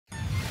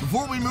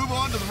Before we move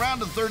on to the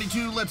round of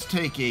 32, let's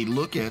take a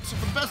look at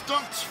some of the best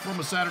dunks from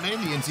a Saturday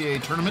in the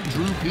NCAA tournament.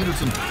 Drew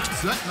Peterson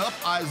setting up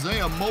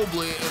Isaiah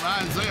Mobley, and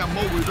Isaiah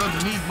Mobley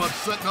doesn't need much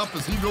setting up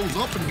as he goes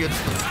up and gets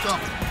the stuff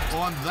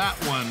on that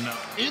one.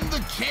 In the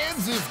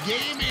Kansas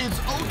game, it's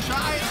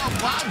Ochai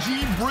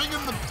Agbaji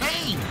bringing the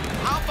pain.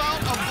 How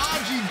about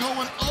Agbaji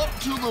going up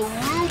to the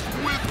roof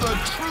with the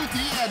truth?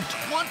 He had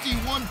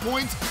 21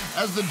 points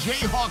as the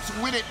Jayhawks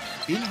win it.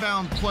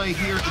 Inbound play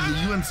here in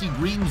the UNC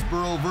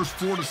Greensboro versus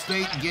Florida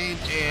State game,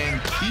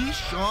 and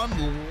Keyshawn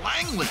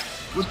Langley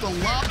with the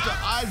lob to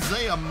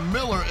Isaiah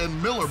Miller,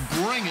 and Miller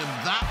bringing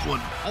that one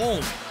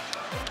home.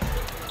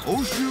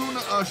 Oshun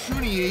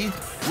Ashuni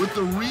with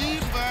the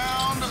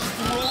rebound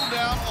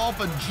throwdown off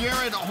a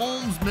Jared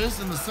Holmes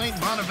miss in the St.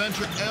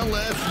 Bonaventure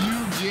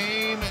LSU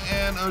game,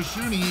 and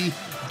Ashuni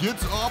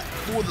gets up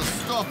for the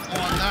stuff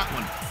on that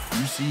one.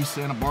 UC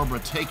Santa Barbara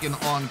taking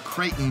on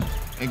Creighton,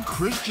 and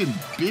Christian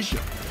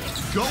Bishop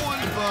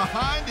going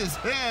behind his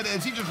head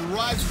as he just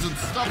rises and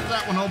stuffs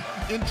that one home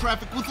in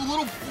traffic with a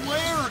little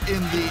flare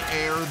in the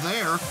air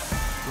there.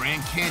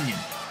 Grand Canyon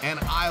and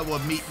Iowa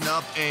meeting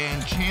up,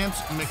 and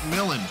Chance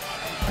McMillan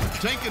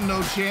taking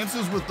no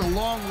chances with the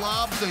long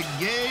lob to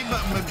Gabe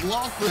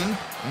McLaughlin,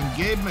 and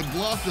Gabe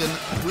McLaughlin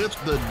with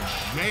the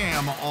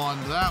jam on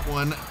that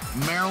one.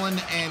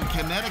 Maryland and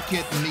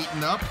Connecticut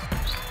meeting up,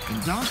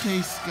 and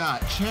Dante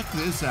Scott, check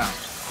this out,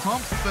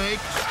 pump fake,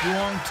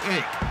 strong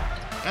take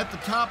at the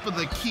top of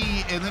the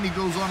key, and then he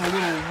goes on a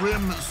little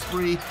rim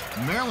spree.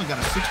 Maryland got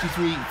a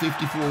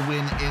 63-54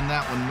 win in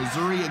that one.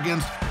 Missouri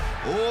against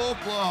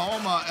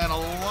Oklahoma, and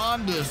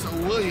Alondis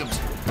Williams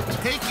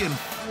taking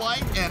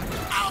flight and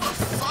out of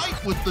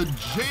sight with the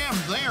jam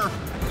there.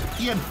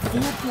 He had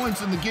 4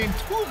 points in the game,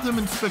 2 of them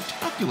in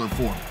spectacular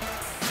form.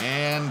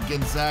 And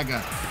Gonzaga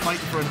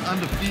fighting for an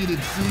undefeated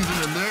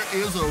season, and there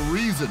is a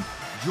reason.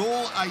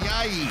 Joel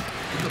Ayayi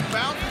with the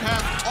bounce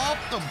pass off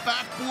the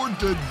backboard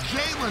to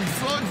Jalen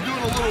Suggs doing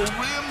a little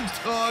rim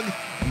tug.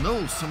 And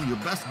those some of your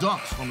best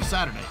dunks from a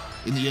Saturday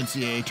in the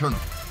NCAA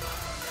tournament.